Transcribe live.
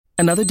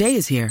Another day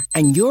is here,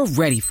 and you're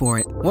ready for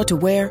it. What to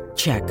wear?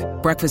 Check.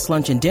 Breakfast,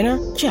 lunch, and dinner?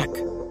 Check.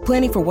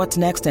 Planning for what's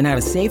next and how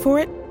to save for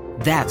it?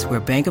 That's where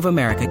Bank of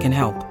America can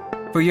help.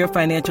 For your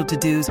financial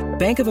to-dos,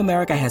 Bank of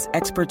America has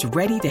experts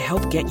ready to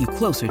help get you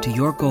closer to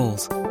your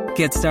goals.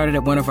 Get started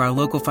at one of our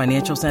local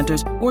financial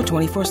centers or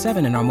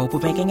 24/7 in our mobile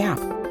banking app.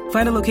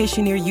 Find a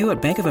location near you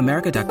at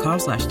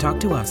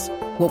bankofamerica.com/talktous.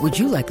 What would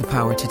you like the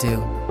power to do?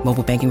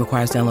 Mobile banking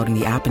requires downloading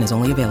the app and is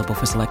only available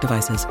for select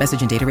devices.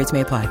 Message and data rates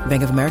may apply.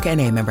 Bank of America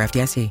N.A., member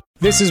FDIC.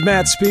 This is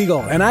Matt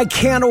Spiegel, and I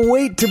can't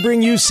wait to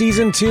bring you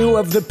Season 2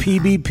 of the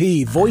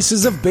PBP,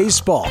 Voices of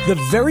Baseball. The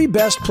very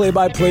best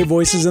play-by-play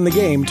voices in the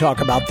game talk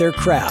about their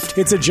craft.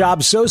 It's a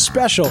job so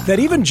special that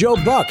even Joe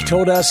Buck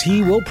told us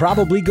he will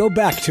probably go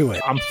back to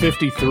it. I'm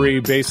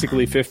 53,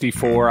 basically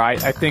 54. I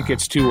think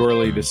it's too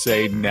early to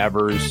say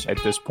nevers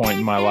at this point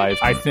in my life.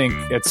 I think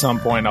at some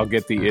point I'll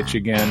get the itch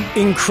again.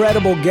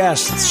 Incredible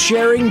guests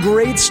sharing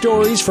great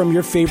stories from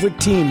your favorite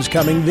teams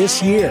coming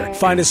this year.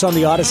 Find us on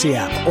the Odyssey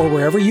app or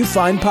wherever you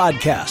find podcasts.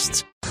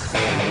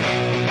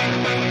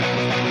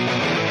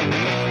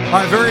 All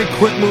right, very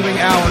quick moving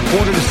hour,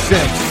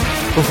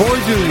 5:45. Before we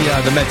do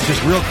the Mets,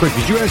 just real quick,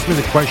 did you ask me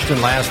the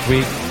question last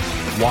week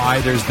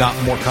why there's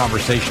not more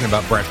conversation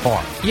about Brett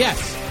Favre?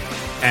 Yes.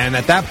 And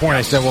at that point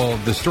I said, well,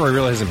 the story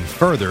really hasn't been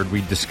furthered.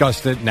 We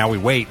discussed it. Now we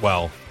wait.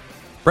 Well,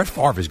 Brett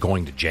Favre is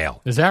going to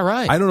jail. Is that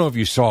right? I don't know if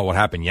you saw what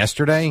happened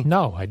yesterday.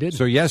 No, I didn't.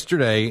 So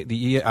yesterday,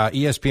 the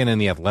ESPN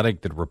and The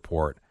Athletic did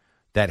report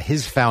that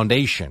his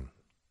foundation,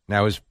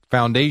 now his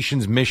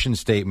foundation's mission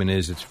statement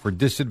is it's for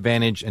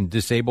disadvantaged and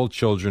disabled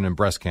children and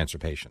breast cancer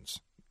patients.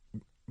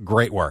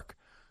 Great work.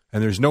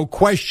 And there's no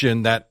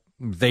question that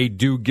they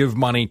do give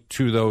money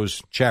to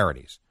those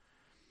charities.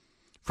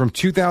 From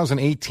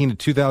 2018 to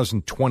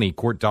 2020,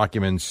 court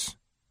documents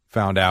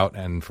found out,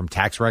 and from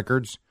tax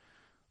records,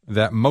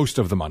 that most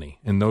of the money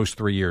in those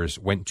 3 years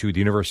went to the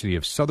University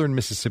of Southern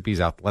Mississippi's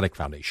Athletic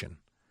Foundation.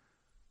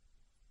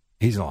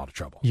 He's in a lot of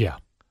trouble. Yeah.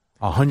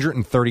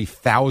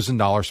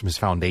 $130,000 from his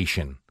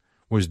foundation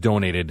was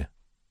donated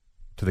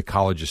to the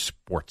College of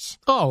Sports.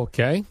 Oh,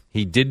 okay.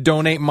 He did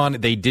donate money.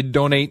 They did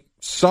donate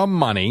some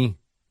money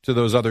to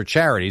those other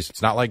charities.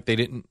 It's not like they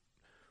didn't,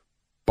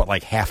 but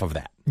like half of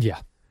that.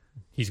 Yeah.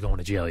 He's going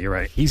to jail. You're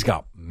right. He's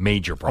got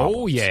major problems.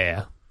 Oh,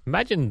 yeah.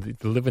 Imagine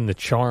living the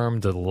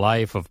charmed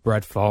life of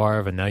Brett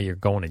Favre, and now you're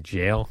going to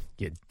jail.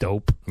 You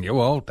dope. Yeah,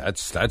 well,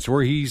 that's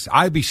where he's.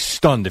 I'd be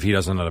stunned if he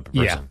doesn't end up in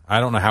prison. Yeah. I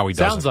don't know how he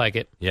does. Sounds like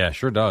it. Yeah,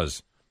 sure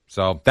does.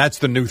 So that's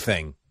the new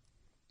thing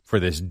for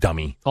this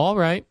dummy. All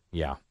right.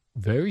 Yeah.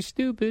 Very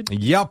stupid.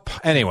 Yep.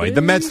 Anyway, Very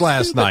the Mets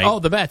last stupid. night. Oh,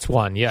 the Mets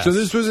won, yes. So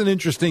this was an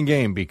interesting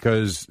game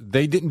because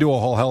they didn't do a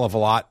whole hell of a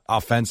lot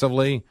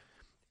offensively.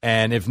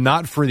 And if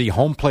not for the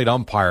home plate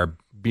umpire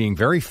being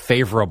very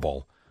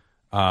favorable,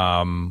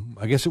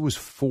 I guess it was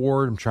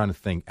I'm trying to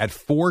think, at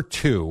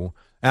 4-2.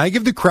 And I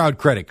give the crowd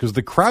credit because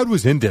the crowd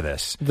was into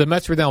this. The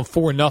Mets were down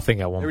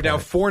 4-0 at one point. They were down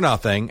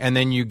 4-0, and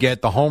then you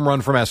get the home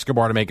run from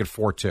Escobar to make it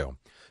 4-2.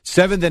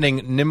 Seventh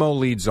inning, Nimmo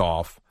leads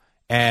off,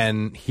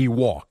 and he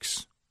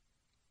walks.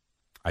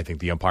 I think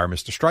the umpire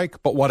missed a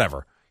strike, but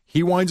whatever.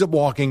 He winds up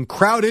walking,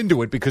 crowd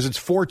into it because it's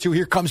 4-2.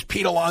 Here comes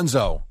Pete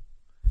Alonso.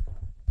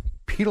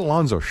 Pete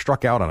Alonso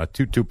struck out on a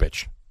 2-2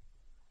 pitch,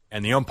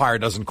 and the umpire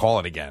doesn't call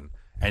it again.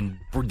 And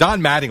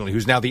Don Mattingly,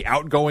 who's now the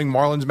outgoing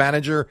Marlins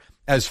manager,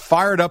 as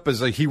fired up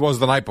as he was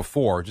the night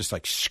before, just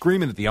like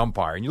screaming at the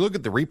umpire. And you look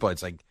at the replay,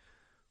 it's like,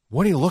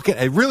 what are you looking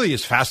at? It really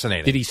is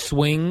fascinating. Did he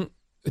swing?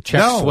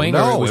 No,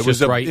 it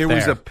was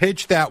a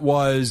pitch that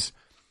was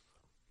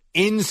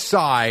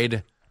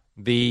inside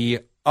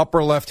the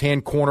upper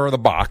left-hand corner of the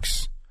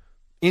box,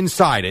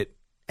 inside it,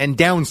 and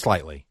down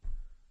slightly.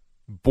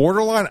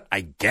 Borderline,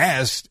 I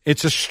guess.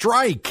 It's a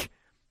strike.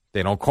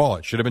 They don't call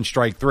it. Should have been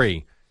strike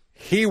 3.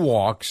 He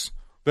walks.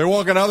 They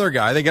walk another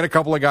guy. They get a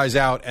couple of guys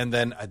out, and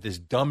then I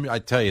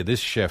tell you, this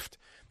shift,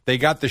 they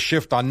got the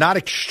shift on, not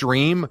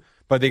extreme,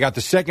 but they got the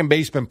second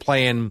baseman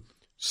playing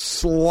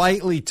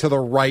slightly to the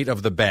right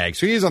of the bag.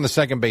 So he is on the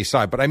second base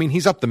side, but I mean,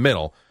 he's up the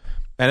middle.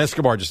 And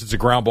Escobar it's a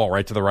ground ball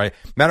right to the right.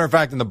 Matter of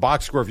fact, in the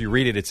box score, if you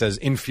read it, it says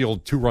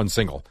infield 2-run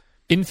single.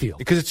 Infield.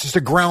 Because it's just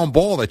a ground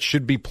ball that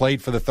should be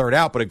played for the third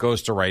out, but it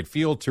goes to right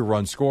field,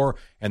 2-run score,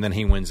 and then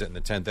he wins it in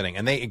the 10th inning.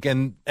 And they,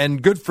 again, and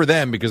good for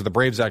them because the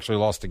Braves actually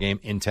lost the game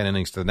in 10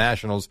 innings to the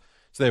Nationals,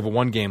 so they have a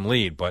 1-game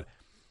lead. But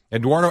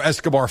Eduardo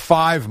Escobar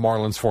 5,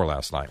 Marlins 4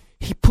 last night.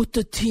 He put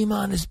the team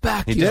on his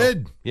back. He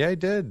did. Yeah, he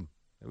did.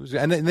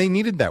 And they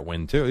needed that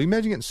win, too.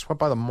 Imagine getting swept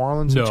by the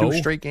Marlins in 2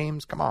 straight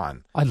games. Come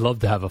on. I'd love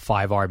to have a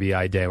 5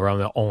 RBI day where I'm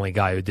the only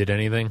guy who did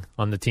anything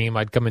on the team.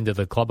 I'd come into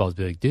the clubhouse and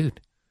be like,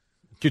 dude.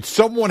 Could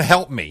someone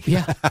help me?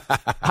 Yeah.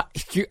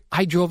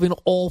 I drove in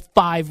all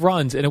 5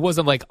 runs, and it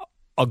wasn't like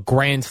a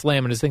grand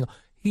slam in his thing.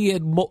 He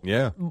had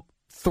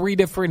 3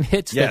 different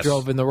hits that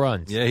drove in the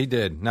runs. Yeah, he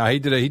did. No, he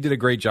did a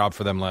great job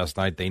for them last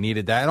night. They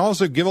needed that. And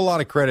also give a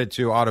lot of credit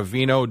to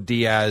Ottavino,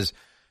 Diaz,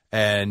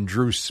 and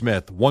Drew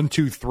Smith.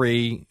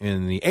 1-2-3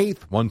 in the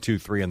 8th,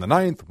 1-2-3 in the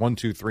 9th,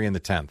 1-2-3 in the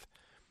 10th.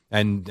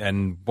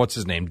 And what's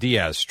his name?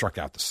 Diaz struck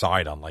out the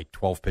side on like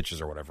 12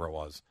 pitches or whatever it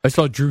was. I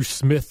saw Drew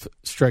Smith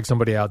strike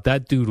somebody out.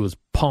 That dude was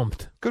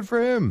pumped. Good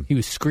for him. He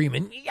was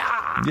screaming,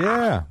 yeah.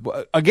 Yeah.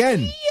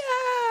 Again,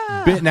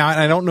 now, and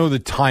I don't know the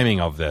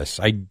timing of this.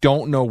 I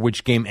don't know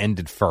which game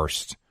ended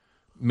first.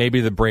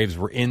 Maybe the Braves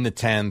were in the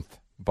 10th,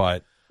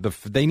 but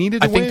they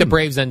needed to win. I think the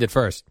Braves ended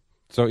first.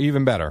 So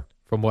even better.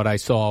 From what I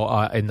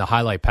saw in the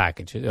highlight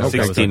package.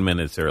 16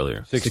 minutes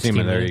earlier. 16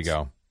 minutes. There you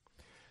go.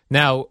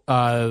 Now,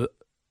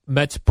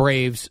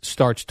 Mets-Braves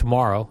starts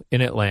tomorrow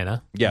in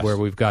Atlanta, yes, where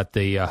we've got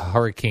the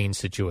hurricane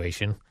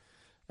situation,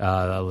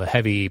 the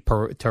heavy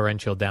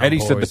torrential downpours. Eddie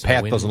said the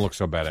path doesn't look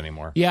so bad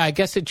anymore. Yeah, I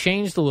guess it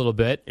changed a little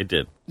bit. It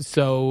did.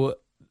 So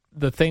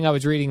the thing I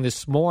was reading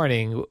this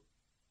morning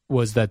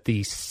was that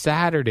the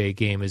Saturday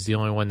game is the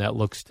only one that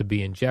looks to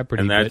be in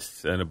jeopardy. And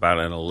that's about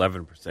an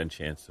 11%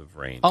 chance of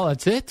rain. Oh,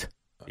 that's it?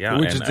 Yeah,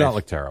 which does not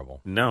look terrible.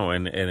 No,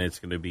 and it's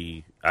going to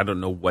be, I don't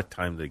know what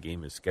time the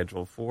game is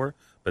scheduled for,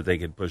 but they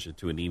could push it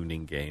to an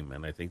evening game,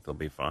 and I think they'll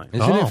be fine.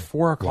 Isn't it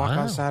 4 o'clock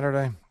on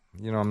Saturday?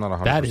 I'm not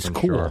 100% that is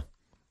cool. sure.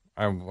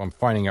 I'm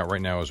finding out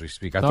right now as we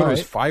speak. I thought it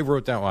was 5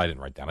 wrote down. Well, I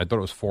didn't write down. I thought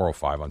it was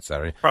 4:05 on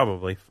Saturday.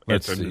 Probably.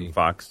 Let's It's see.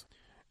 Fox.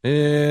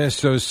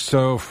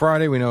 So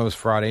Friday, we know it's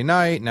Friday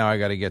night. Now I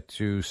got to get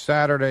to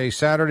Saturday.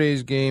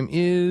 Saturday's game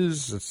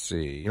is, let's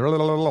see.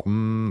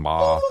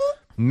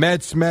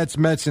 Mets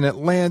in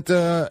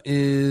Atlanta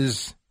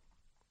is.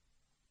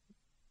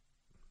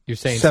 You're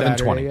saying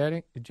 7:20,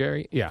 Saturday,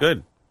 Jerry? Yeah.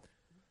 Good.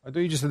 I thought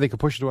you just said they could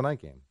push it to a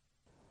night game.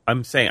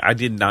 I'm saying I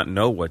did not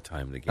know what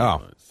time the game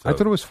was. So I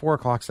thought it was 4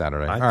 o'clock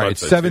Saturday. I All thought right,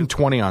 it's so,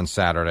 7:20 on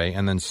Saturday,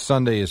 and then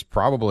Sunday is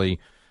probably,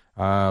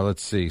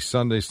 let's see,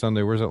 Sunday.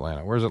 Where's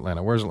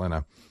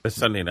Atlanta? The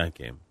Sunday night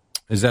game.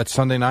 Is that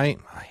Sunday night?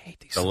 I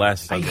hate these. The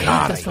last Sunday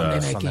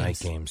Sunday night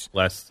games.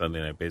 Last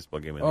Sunday night baseball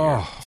game in the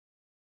year.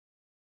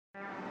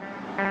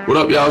 What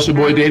up, y'all? It's your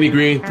boy Danny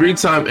Green,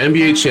 3-time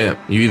NBA champ.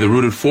 You either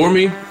rooted for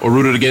me or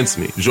rooted against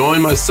me.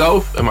 Join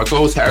myself and my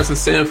co-host Harrison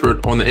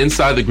Sanford on the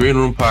Inside the Green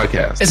Room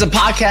podcast. It's a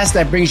podcast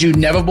that brings you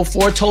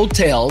never-before-told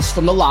tales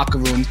from the locker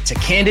room to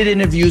candid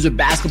interviews with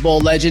basketball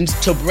legends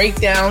to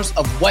breakdowns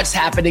of what's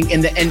happening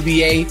in the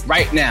NBA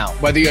right now.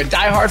 Whether you're a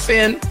diehard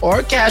fan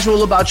or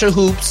casual about your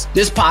hoops,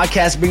 this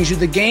podcast brings you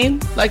the game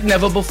like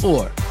never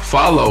before.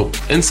 Follow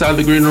Inside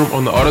the Green Room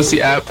on the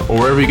Odyssey app or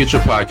wherever you get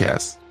your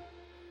podcasts.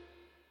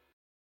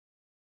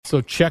 So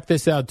check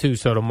this out, too.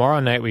 So tomorrow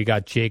night we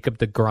got Jacob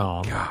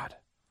deGrom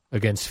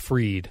against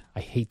Fried.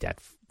 I hate that.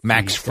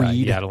 Max Fried?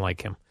 Yeah, I don't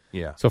like him.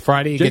 Yeah. So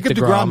Friday you Jacob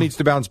get deGrom needs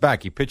to bounce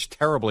back. He pitched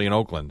terribly in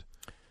Oakland.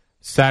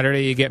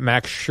 Saturday you get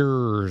Max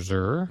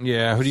Scherzer.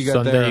 Yeah, who do you got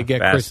Sunday there? you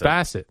get Chris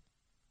Bassett.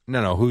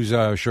 No. Who's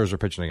Scherzer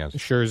pitching against?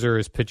 Scherzer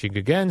is pitching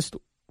against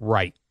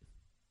Wright.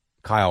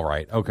 Kyle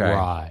Wright. Okay.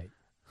 Right.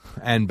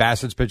 And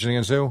Bassett's pitching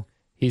against who?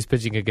 He's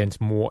pitching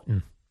against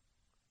Morton.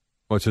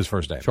 What's his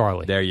first name?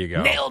 Charlie. There you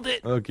go. Nailed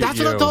it. That's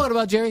what I'm talking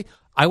about, Jerry.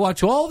 I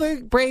watch all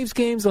the Braves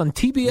games on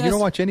TBS. You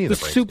don't watch any of the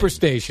Braves Superstation.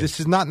 Games. This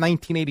is not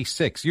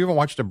 1986. You haven't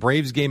watched a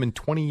Braves game in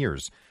 20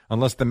 years,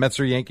 unless the Mets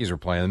or Yankees are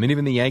playing. I mean,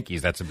 even the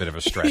Yankees, that's a bit of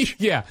a stretch.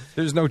 Yeah.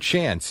 There's no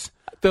chance.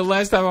 The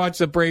last time I watched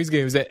the Braves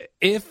game is that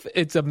if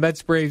it's a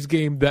Mets-Braves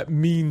game that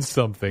means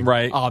something,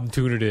 right, I'm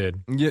tuning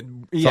in. Yes.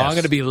 So I'm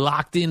going to be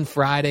locked in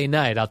Friday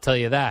night, I'll tell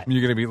you that.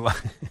 You're going to be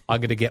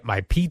I'm going to get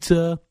my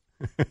pizza.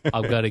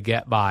 I'm going to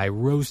get my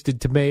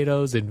roasted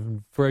tomatoes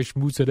and fresh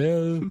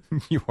mozzarella.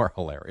 You are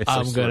hilarious.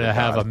 I'm going to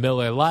have a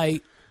Miller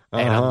Lite,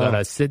 and I'm going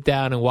to sit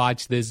down and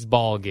watch this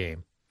ball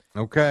game.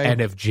 Okay.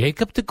 And if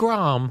Jacob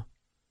deGrom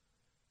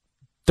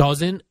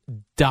doesn't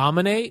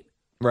dominate,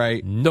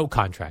 right, no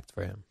contract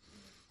for him.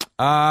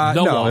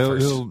 No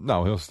offers.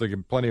 He'll still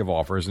get plenty of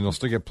offers, and he'll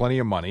still get plenty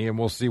of money, and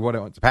we'll see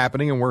what's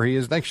happening and where he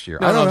is next year.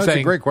 No, I don't know. I'm That's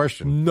a great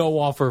question. No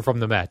offer from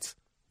the Mets.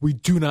 We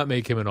do not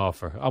make him an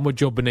offer. I'm with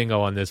Joe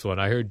Beningo on this one.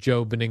 I heard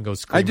Joe Beningo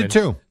screaming. I did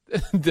too.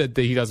 that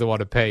he doesn't want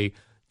to pay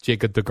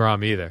Jacob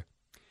deGrom either.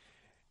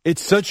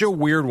 It's such a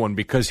weird one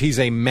because he's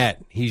a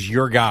Met. He's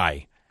your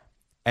guy.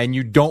 And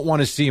you don't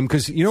want to see him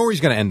because you know where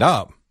he's going to end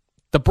up.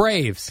 The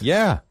Braves.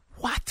 Yeah.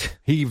 What?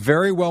 He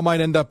very well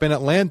might end up in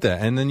Atlanta.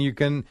 And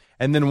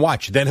then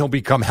watch. Then he'll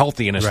become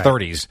healthy in his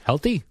 30s.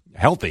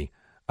 Healthy.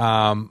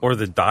 Or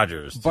the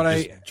Dodgers.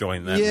 Just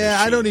join them. Yeah,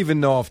 I don't even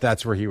know if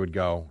that's where he would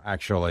go,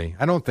 actually.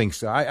 I don't think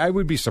so. I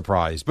would be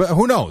surprised. But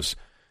who knows?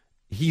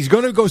 He's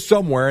going to go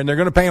somewhere, and they're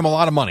going to pay him a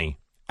lot of money.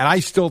 And I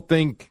still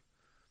think,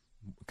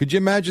 could you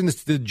imagine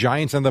the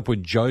Giants end up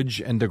with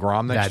Judge and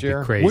DeGrom next year?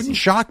 That'd be crazy. Wouldn't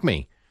shock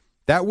me.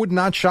 That would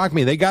not shock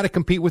me. They got to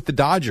compete with the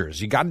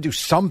Dodgers. You got to do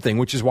something,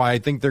 which is why I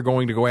think they're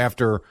going to go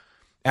after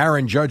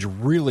Aaron Judge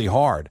really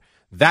hard.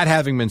 That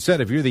having been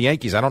said, if you're the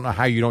Yankees, I don't know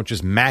how you don't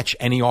just match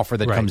any offer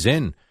that comes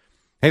in.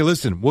 Hey,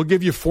 listen, we'll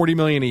give you $40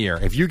 million a year.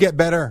 If you get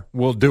better,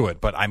 we'll do it.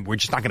 But we're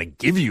just not going to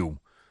give you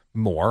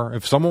more.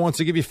 If someone wants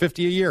to give you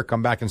 $50 a year,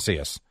 come back and see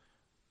us.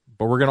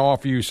 But we're going to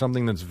offer you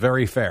something that's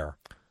very fair.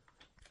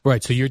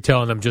 Right, so you're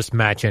telling them just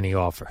match any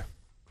offer.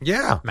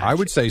 Yeah, I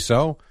would say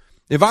so.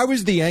 If I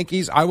was the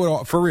Yankees, I would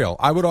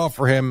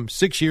offer him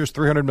 6 years,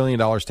 $300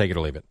 million, take it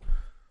or leave it.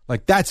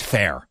 Like, that's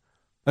fair.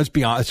 Let's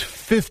be honest. It's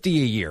 $50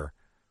 a year.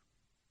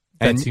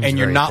 And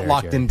you're right not there,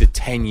 locked Jerry. into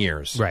 10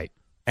 years. Right.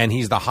 And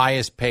he's the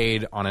highest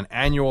paid on an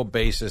annual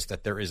basis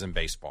that there is in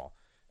baseball.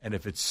 And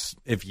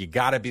if you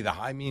got to be the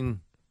high, could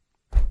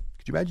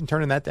you imagine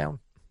turning that down?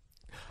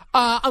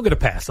 I'm going to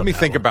pass on Let me that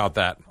think one. about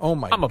that. Oh,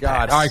 my I'm a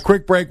God. pass. All right,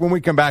 quick break. When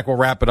we come back, we'll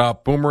wrap it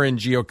up. Boomer and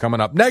Gio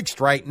coming up next.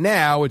 Right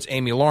now, it's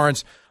Amy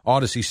Lawrence,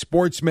 Odyssey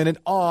Sports Minute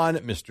on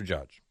Mr.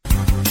 Judge.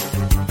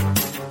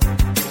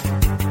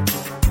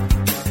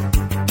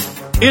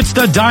 It's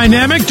the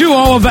dynamic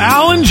duo of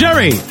Al and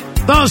Jerry,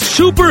 the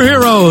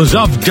superheroes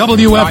of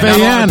WFAN. All right, not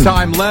a lot of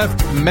time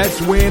left.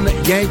 Mets win,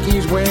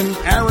 Yankees win,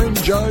 Aaron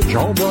Judge,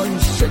 home run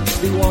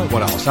 61.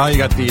 What else? Now you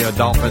got the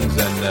Dolphins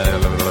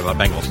and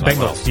Bengals.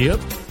 Bengals.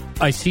 Yep.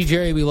 I see,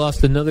 Jerry, we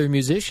lost another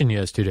musician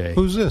yesterday.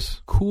 Who's this?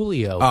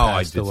 Coolio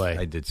passed away.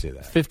 I did see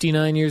that.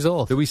 59 years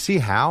old. Did we see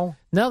how?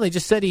 No, they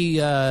just said he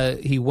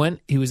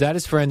was at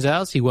his friend's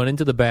house. He went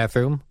into the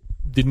bathroom,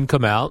 didn't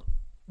come out.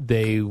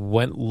 They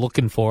went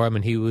looking for him,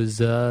 and he was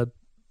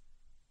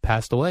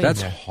passed away.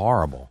 That's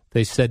horrible.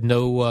 They said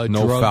no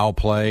drug, foul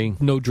play.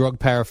 no drug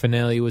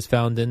paraphernalia was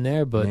found in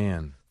there. But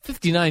Man.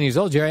 59 years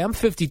old, Jerry. I'm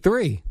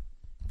 53.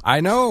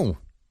 I know.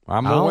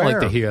 I'm I don't aware.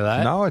 like to hear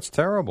that. No, it's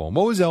terrible.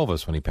 What was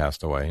Elvis when he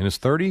passed away? In his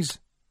 30s?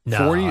 No,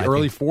 40s? I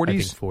Early think- 40s? I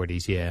think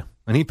 40s, yeah.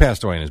 And he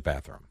passed away in his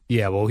bathroom.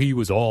 Yeah, well, he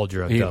was all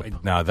drugged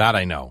up. Now, that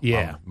I know.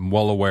 Yeah. I'm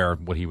well aware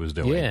of what he was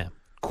doing. Yeah.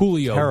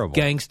 Coolio, Terrible.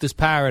 Gangsta's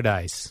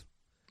Paradise.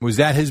 Was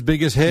that his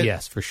biggest hit?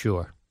 Yes, for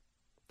sure.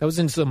 That was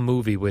in some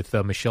movie with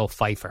Michelle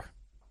Pfeiffer.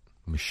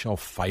 Michelle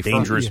Pfeiffer?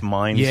 Dangerous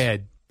Minds.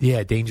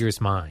 Yeah, Dangerous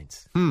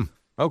Minds.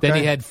 Okay. Then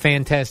he had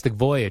Fantastic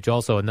Voyage,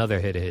 also another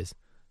hit of his.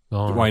 Do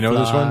I know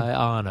this one?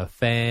 On a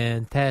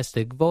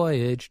fantastic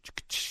voyage.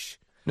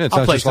 Yeah, it I'll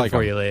sounds play just some like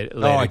for him. you later.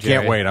 Oh, I Jerry.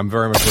 can't wait. I'm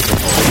very much looking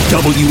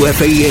forward.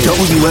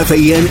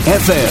 WFAN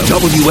FM,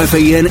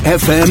 WFAN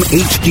FM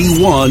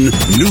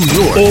HD1,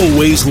 New York.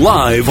 Always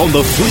live on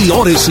the Free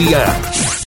Odyssey app.